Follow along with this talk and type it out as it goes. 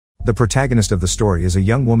The protagonist of the story is a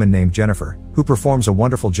young woman named Jennifer, who performs a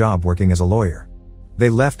wonderful job working as a lawyer. They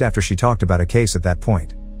left after she talked about a case at that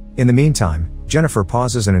point. In the meantime, Jennifer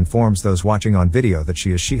pauses and informs those watching on video that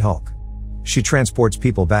she is She-Hulk. She transports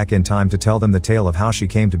people back in time to tell them the tale of how she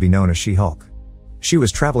came to be known as She-Hulk. She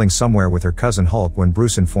was traveling somewhere with her cousin Hulk when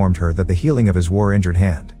Bruce informed her that the healing of his war-injured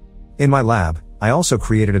hand. In my lab, I also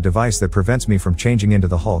created a device that prevents me from changing into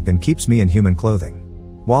the Hulk and keeps me in human clothing.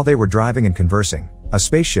 While they were driving and conversing, a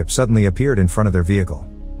spaceship suddenly appeared in front of their vehicle.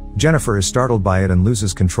 Jennifer is startled by it and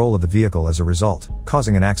loses control of the vehicle as a result,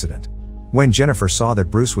 causing an accident. When Jennifer saw that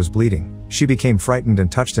Bruce was bleeding, she became frightened and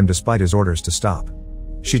touched him despite his orders to stop.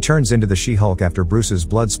 She turns into the She-Hulk after Bruce's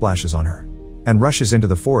blood splashes on her, and rushes into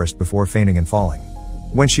the forest before fainting and falling.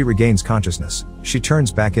 When she regains consciousness, she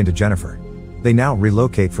turns back into Jennifer. They now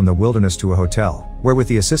relocate from the wilderness to a hotel, where with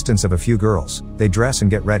the assistance of a few girls, they dress and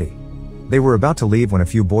get ready. They were about to leave when a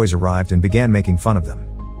few boys arrived and began making fun of them.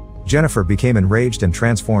 Jennifer became enraged and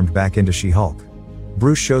transformed back into She-Hulk.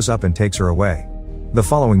 Bruce shows up and takes her away. The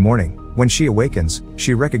following morning, when she awakens,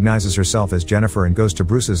 she recognizes herself as Jennifer and goes to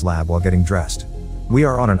Bruce's lab while getting dressed. "We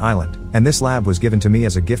are on an island, and this lab was given to me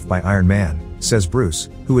as a gift by Iron Man," says Bruce,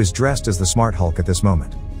 who is dressed as the smart Hulk at this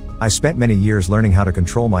moment. "I spent many years learning how to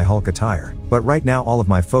control my Hulk attire, but right now all of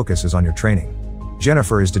my focus is on your training."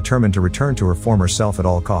 Jennifer is determined to return to her former self at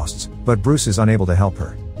all costs, but Bruce is unable to help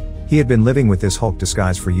her. He had been living with this Hulk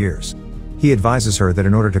disguise for years. He advises her that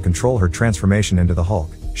in order to control her transformation into the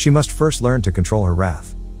Hulk, she must first learn to control her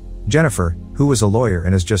wrath. Jennifer, who is a lawyer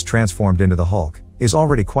and has just transformed into the Hulk, is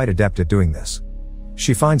already quite adept at doing this.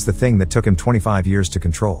 She finds the thing that took him 25 years to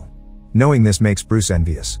control. Knowing this makes Bruce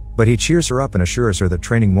envious, but he cheers her up and assures her that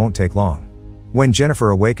training won't take long. When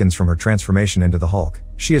Jennifer awakens from her transformation into the Hulk,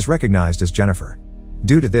 she is recognized as Jennifer.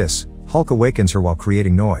 Due to this, Hulk awakens her while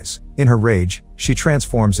creating noise. In her rage, she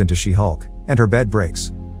transforms into She-Hulk, and her bed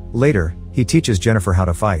breaks. Later, he teaches Jennifer how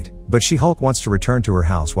to fight, but She-Hulk wants to return to her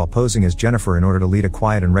house while posing as Jennifer in order to lead a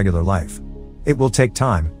quiet and regular life. "It will take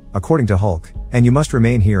time, according to Hulk, and you must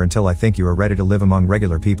remain here until I think you are ready to live among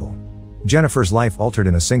regular people." Jennifer's life altered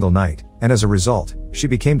in a single night, and as a result, she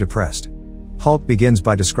became depressed. Hulk begins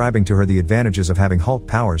by describing to her the advantages of having Hulk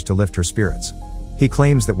powers to lift her spirits. He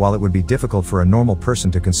claims that while it would be difficult for a normal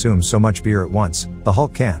person to consume so much beer at once, the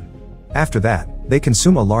Hulk can. After that, they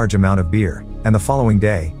consume a large amount of beer, and the following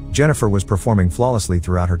day, Jennifer was performing flawlessly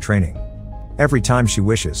throughout her training. Every time she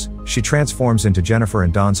wishes, she transforms into Jennifer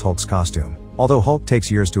and dons Hulk's costume, although Hulk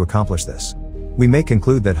takes years to accomplish this. We may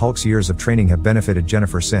conclude that Hulk's years of training have benefited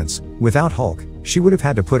Jennifer since, without Hulk, she would have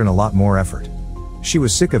had to put in a lot more effort. She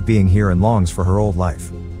was sick of being here and longs for her old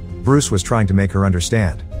life. Bruce was trying to make her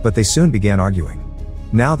understand, but they soon began arguing.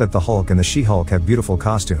 Now that the Hulk and the She-Hulk have beautiful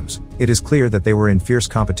costumes, it is clear that they were in fierce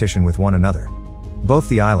competition with one another. Both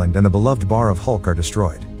the island and the beloved bar of Hulk are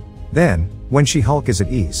destroyed. Then, when She-Hulk is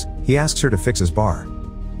at ease, he asks her to fix his bar.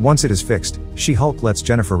 Once it is fixed, She-Hulk lets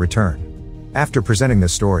Jennifer return. After presenting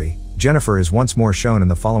this story, Jennifer is once more shown in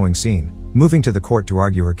the following scene, moving to the court to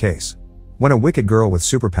argue her case. When a wicked girl with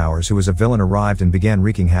superpowers who was a villain arrived and began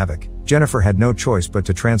wreaking havoc, Jennifer had no choice but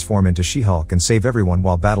to transform into She-Hulk and save everyone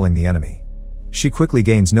while battling the enemy. She quickly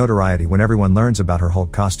gains notoriety when everyone learns about her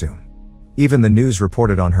Hulk costume. Even the news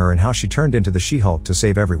reported on her and how she turned into the She-Hulk to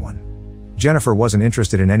save everyone. Jennifer wasn't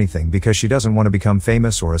interested in anything because she doesn't want to become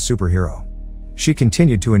famous or a superhero. She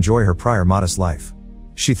continued to enjoy her prior modest life.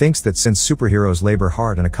 She thinks that since superheroes labor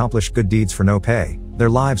hard and accomplish good deeds for no pay, their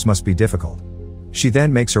lives must be difficult. She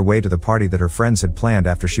then makes her way to the party that her friends had planned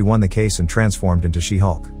after she won the case and transformed into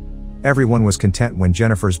She-Hulk. Everyone was content when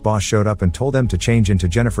Jennifer's boss showed up and told them to change into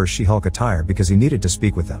Jennifer's She-Hulk attire because he needed to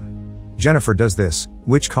speak with them. Jennifer does this,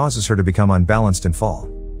 which causes her to become unbalanced and fall.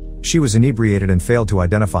 She was inebriated and failed to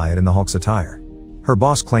identify it in the Hulk's attire. Her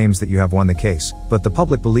boss claims that you have won the case, but the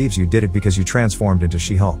public believes you did it because you transformed into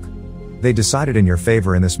She-Hulk. They decided in your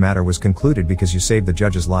favor and this matter was concluded because you saved the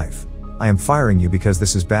judge's life. I am firing you because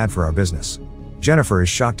this is bad for our business. Jennifer is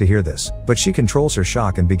shocked to hear this, but she controls her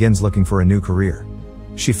shock and begins looking for a new career.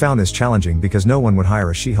 She found this challenging because no one would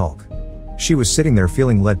hire a She-Hulk. She was sitting there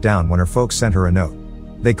feeling let down when her folks sent her a note.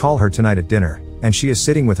 They call her tonight at dinner, and she is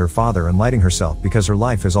sitting with her father and lighting herself because her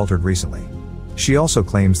life has altered recently. She also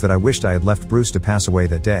claims that I wished I had left Bruce to pass away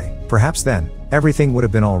that day. Perhaps then, everything would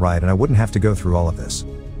have been alright and I wouldn't have to go through all of this.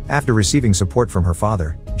 After receiving support from her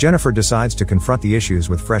father, Jennifer decides to confront the issues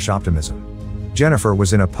with fresh optimism. Jennifer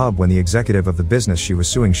was in a pub when the executive of the business she was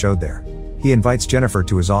suing showed there. He invites Jennifer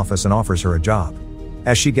to his office and offers her a job.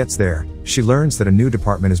 As she gets there, she learns that a new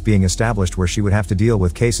department is being established where she would have to deal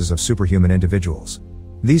with cases of superhuman individuals.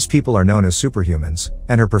 These people are known as superhumans,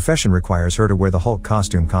 and her profession requires her to wear the Hulk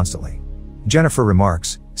costume constantly. Jennifer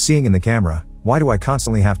remarks, seeing in the camera, Why do I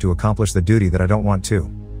constantly have to accomplish the duty that I don't want to?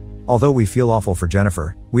 Although we feel awful for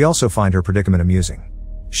Jennifer, we also find her predicament amusing.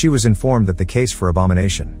 She was informed that the case for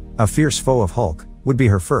Abomination, a fierce foe of Hulk, would be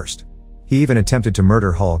her first. He even attempted to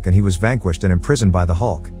murder Hulk and he was vanquished and imprisoned by the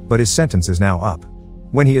Hulk, but his sentence is now up.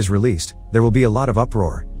 When he is released, there will be a lot of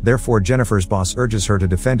uproar, therefore Jennifer's boss urges her to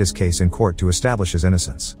defend his case in court to establish his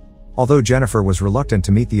innocence. Although Jennifer was reluctant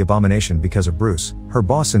to meet the Abomination because of Bruce, her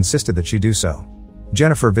boss insisted that she do so.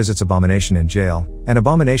 Jennifer visits Abomination in jail, and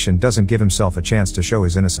Abomination doesn't give himself a chance to show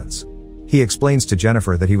his innocence. He explains to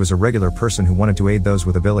Jennifer that he was a regular person who wanted to aid those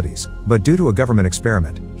with abilities, but due to a government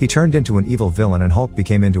experiment, he turned into an evil villain and Hulk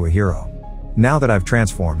became into a hero. Now that I've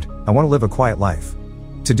transformed, I want to live a quiet life.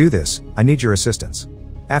 To do this, I need your assistance.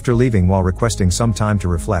 After leaving while requesting some time to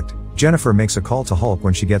reflect, Jennifer makes a call to Hulk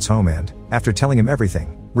when she gets home and, after telling him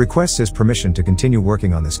everything, requests his permission to continue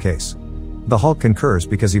working on this case. The Hulk concurs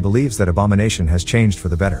because he believes that Abomination has changed for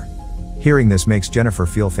the better. Hearing this makes Jennifer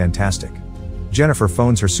feel fantastic. Jennifer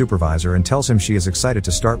phones her supervisor and tells him she is excited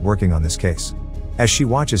to start working on this case. As she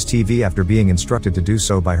watches TV after being instructed to do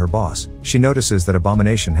so by her boss, she notices that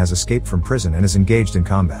Abomination has escaped from prison and is engaged in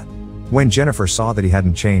combat. When Jennifer saw that he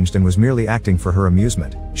hadn't changed and was merely acting for her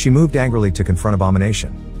amusement, she moved angrily to confront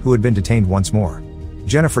Abomination, who had been detained once more.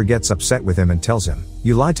 Jennifer gets upset with him and tells him,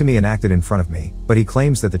 "You lied to me and acted in front of me," but he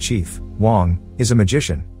claims that the chief, Wong, is a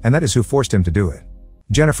magician, and that is who forced him to do it.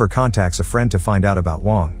 Jennifer contacts a friend to find out about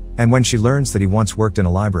Wong, and when she learns that he once worked in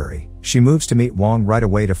a library, she moves to meet Wong right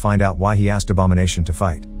away to find out why he asked Abomination to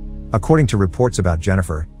fight. According to reports about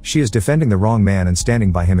Jennifer, she is defending the wrong man and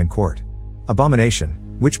standing by him in court. Abomination,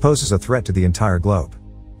 which poses a threat to the entire globe.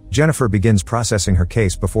 Jennifer begins processing her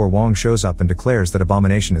case before Wong shows up and declares that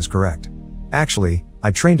Abomination is correct. "Actually,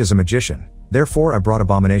 I trained as a magician, therefore I brought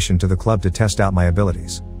Abomination to the club to test out my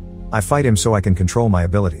abilities. I fight him so I can control my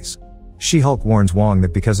abilities." She-Hulk warns Wong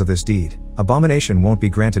that because of this deed, Abomination won't be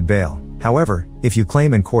granted bail. However, if you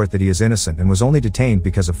claim in court that he is innocent and was only detained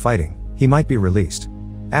because of fighting, he might be released.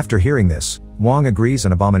 After hearing this, Wong agrees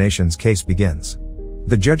and Abomination's case begins.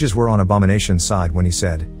 The judges were on Abomination's side when he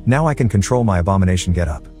said, "Now I can control my Abomination get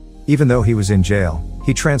up." Even though he was in jail,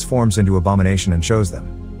 he transforms into Abomination and shows them.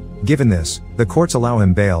 Given this, the courts allow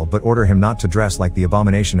him bail but order him not to dress like the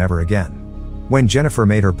Abomination ever again. When Jennifer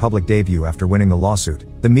made her public debut after winning the lawsuit,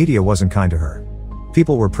 the media wasn't kind to her.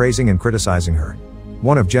 People were praising and criticizing her.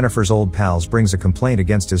 One of Jennifer's old pals brings a complaint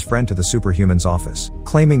against his friend to the superhuman's office,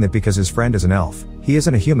 claiming that because his friend is an elf, he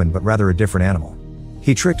isn't a human but rather a different animal.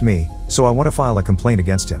 "He tricked me, so I want to file a complaint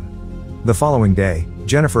against him." The following day,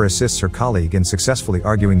 Jennifer assists her colleague in successfully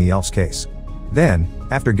arguing the elf's case. Then,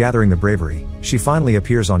 after gathering the bravery, she finally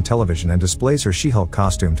appears on television and displays her She-Hulk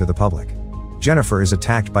costume to the public. Jennifer is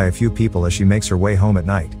attacked by a few people as she makes her way home at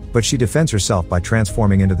night, but she defends herself by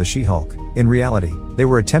transforming into the She-Hulk. In reality, they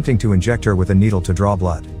were attempting to inject her with a needle to draw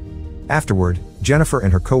blood. Afterward, Jennifer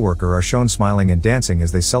and her coworker are shown smiling and dancing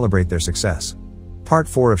as they celebrate their success. Part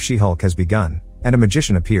 4 of She-Hulk has begun, and a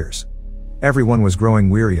magician appears. Everyone was growing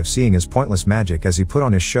weary of seeing his pointless magic as he put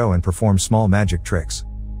on his show and performed small magic tricks.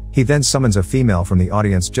 He then summons a female from the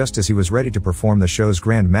audience just as he was ready to perform the show's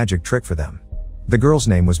grand magic trick for them. The girl's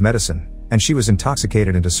name was Medicine, and she was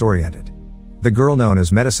intoxicated and disoriented. The girl known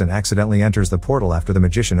as Medicine accidentally enters the portal after the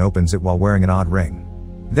magician opens it while wearing an odd ring.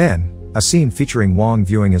 Then, a scene featuring Wong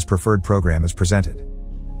viewing his preferred program is presented.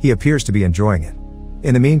 He appears to be enjoying it.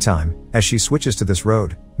 In the meantime, as she switches to this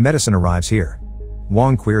road, Medicine arrives here.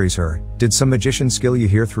 Wong queries her, "Did some magician skill you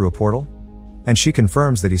here through a portal?" And she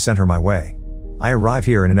confirms that he sent her my way. "I arrive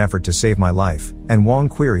here in an effort to save my life," and Wong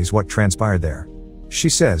queries what transpired there. She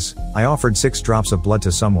says, "I offered 6 drops of blood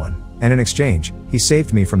to someone, and in exchange, he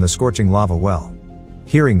saved me from the scorching lava well."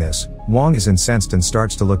 Hearing this, Wong is incensed and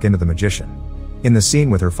starts to look into the magician. In the scene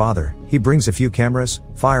with her father, he brings a few cameras,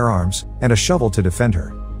 firearms, and a shovel to defend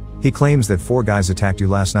her. He claims that 4 guys attacked you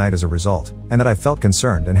last night as a result, and that I felt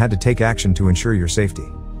concerned and had to take action to ensure your safety.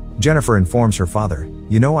 Jennifer informs her father,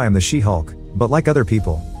 "You know I am the She-Hulk, but like other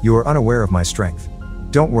people, you are unaware of my strength.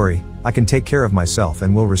 Don't worry, I can take care of myself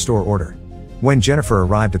and will restore order." When Jennifer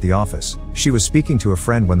arrived at the office, she was speaking to a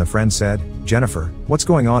friend when the friend said, "Jennifer, what's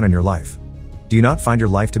going on in your life? Do you not find your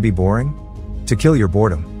life to be boring? To kill your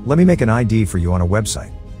boredom, let me make an ID for you on a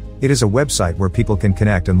website." It is a website where people can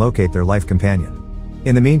connect and locate their life companion.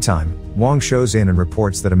 In the meantime, Wong shows in and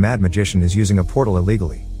reports that a mad magician is using a portal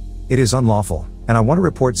illegally. It is unlawful, and I want to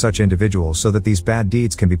report such individuals so that these bad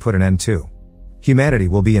deeds can be put an end to. Humanity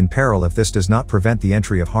will be in peril if this does not prevent the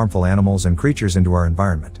entry of harmful animals and creatures into our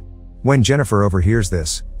environment. When Jennifer overhears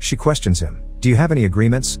this, she questions him, "Do you have any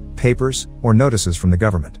agreements, papers, or notices from the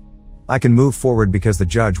government? I can move forward because the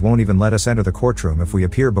judge won't even let us enter the courtroom if we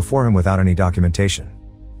appear before him without any documentation."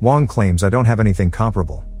 Wong claims, I don't have anything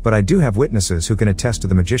comparable, but I do have witnesses who can attest to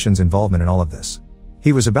the magician's involvement in all of this.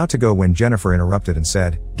 He was about to go when Jennifer interrupted and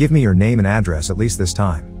said, give me your name and address at least this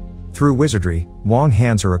time. Through wizardry, Wong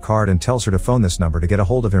hands her a card and tells her to phone this number to get a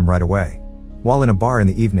hold of him right away. While in a bar in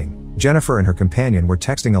the evening, Jennifer and her companion were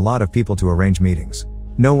texting a lot of people to arrange meetings.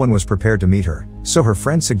 No one was prepared to meet her, so her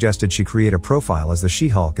friend suggested she create a profile as the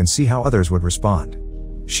She-Hulk and see how others would respond.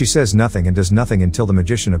 She says nothing and does nothing until the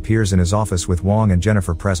magician appears in his office with Wong and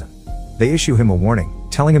Jennifer present. They issue him a warning,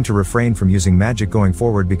 telling him to refrain from using magic going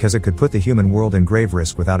forward because it could put the human world in grave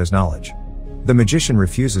risk without his knowledge. The magician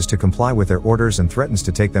refuses to comply with their orders and threatens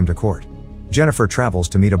to take them to court. Jennifer travels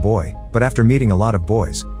to meet a boy, but after meeting a lot of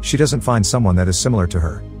boys, she doesn't find someone that is similar to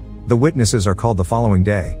her. The witnesses are called the following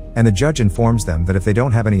day, and the judge informs them that if they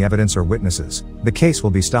don't have any evidence or witnesses, the case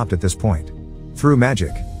will be stopped at this point. Through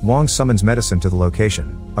magic, Wong summons medicine to the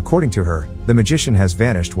location. According to her, the magician has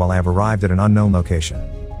vanished while I have arrived at an unknown location.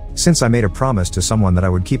 Since I made a promise to someone that I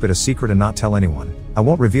would keep it a secret and not tell anyone, I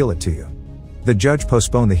won't reveal it to you. The judge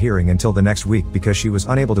postponed the hearing until the next week because she was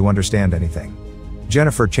unable to understand anything.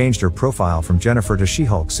 Jennifer changed her profile from Jennifer to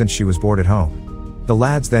She-Hulk since she was bored at home. The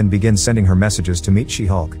lads then begin sending her messages to meet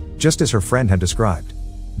She-Hulk, just as her friend had described.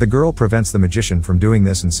 The girl prevents the magician from doing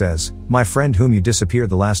this and says, my friend whom you disappeared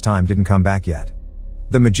the last time didn't come back yet.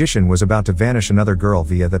 The magician was about to vanish another girl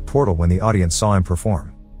via that portal when the audience saw him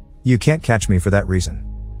perform. You can't catch me for that reason.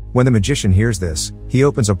 When the magician hears this, he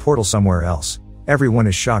opens a portal somewhere else. Everyone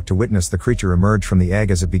is shocked to witness the creature emerge from the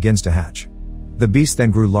egg as it begins to hatch. The beast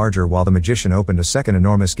then grew larger while the magician opened a second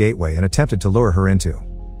enormous gateway and attempted to lure her into.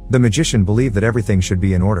 The magician believed that everything should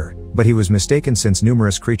be in order, but he was mistaken since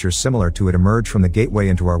numerous creatures similar to it emerged from the gateway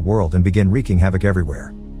into our world and begin wreaking havoc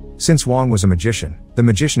everywhere. Since Wong was a magician, the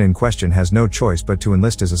magician in question has no choice but to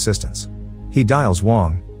enlist his assistance. He dials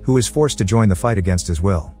Wong, who is forced to join the fight against his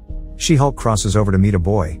will. She-Hulk crosses over to meet a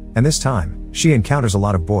boy, and this time, she encounters a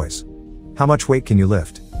lot of boys. How much weight can you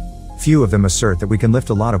lift? Few of them assert that we can lift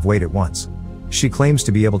a lot of weight at once. She claims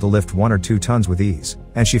to be able to lift 1 or 2 tons with ease,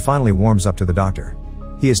 and she finally warms up to the doctor.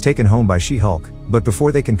 He is taken home by She-Hulk, but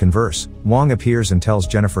before they can converse, Wong appears and tells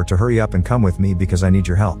Jennifer to hurry up and come with me because I need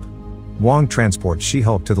your help. Wong transports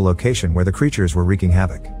She-Hulk to the location where the creatures were wreaking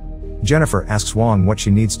havoc. Jennifer asks Wong what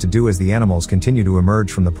she needs to do as the animals continue to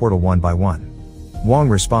emerge from the portal one by one. Wong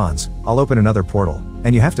responds, I'll open another portal,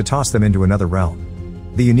 and you have to toss them into another realm.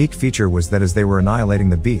 The unique feature was that as they were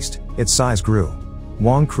annihilating the beast, its size grew.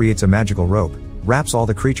 Wong creates a magical rope, wraps all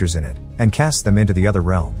the creatures in it, and casts them into the other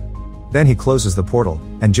realm. Then he closes the portal,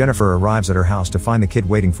 and Jennifer arrives at her house to find the kid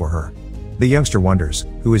waiting for her. The youngster wonders,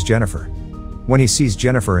 who is Jennifer? When he sees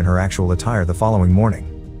Jennifer in her actual attire the following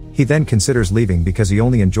morning, he then considers leaving because he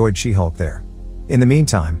only enjoyed She-Hulk there. In the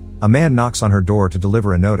meantime, a man knocks on her door to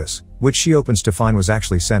deliver a notice, which she opens to find was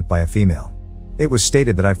actually sent by a female. It was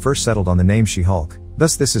stated that I first settled on the name She-Hulk,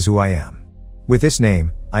 thus this is who I am. With this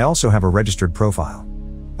name, I also have a registered profile.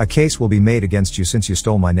 A case will be made against you since you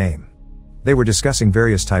stole my name. They were discussing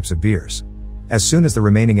various types of beers. As soon as the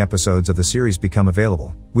remaining episodes of the series become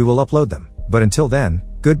available, we will upload them, but until then,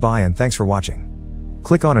 goodbye and thanks for watching.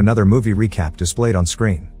 Click on another movie recap displayed on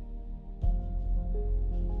screen.